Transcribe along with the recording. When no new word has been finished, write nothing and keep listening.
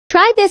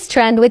Try this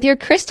trend with your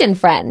Christian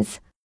friends.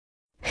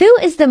 Who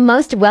is the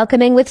most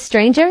welcoming with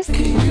strangers?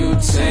 Can you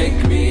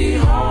take me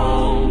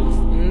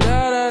home?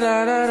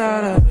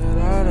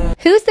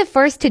 Who's the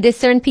first to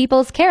discern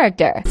people's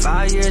character?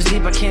 5 years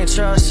deep, I can't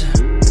trust.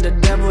 The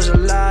devil's a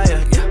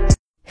liar. Yeah.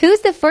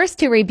 Who's the first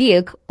to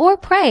rebuke or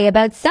pray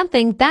about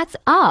something that's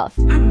off?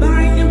 I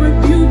bind and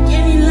rebuke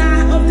any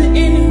lie of the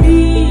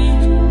enemy.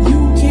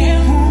 You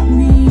can't harm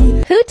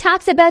me. Who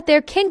talks about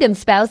their kingdom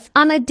spouse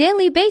on a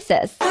daily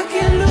basis? I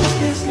can't lose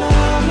this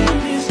love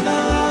and this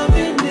love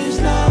and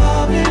this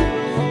love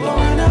and don't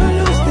wanna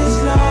lose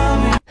this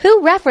love.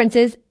 Who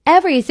references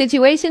every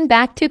situation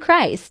back to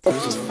Christ?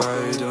 Who's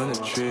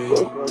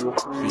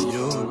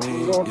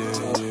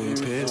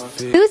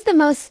the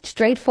most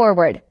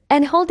straightforward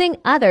and holding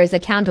others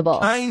accountable?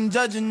 I ain't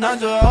judging, not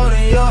just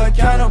holding you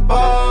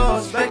accountable.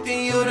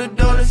 Expecting you to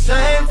do the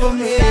same for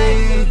me.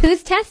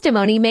 Whose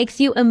testimony makes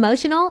you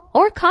emotional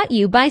or caught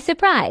you by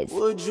surprise?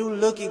 Would you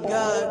look at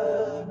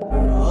God,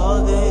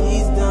 all that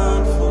He's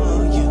done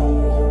for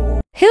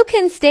you? Who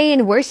can stay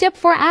in worship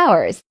for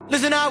hours?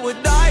 Listen, I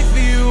would die for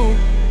you.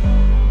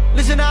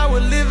 Listen, I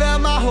would live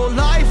out my whole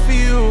life for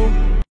you.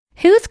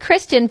 Whose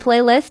Christian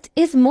playlist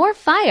is more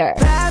fire?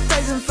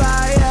 Baptized in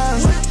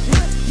fire.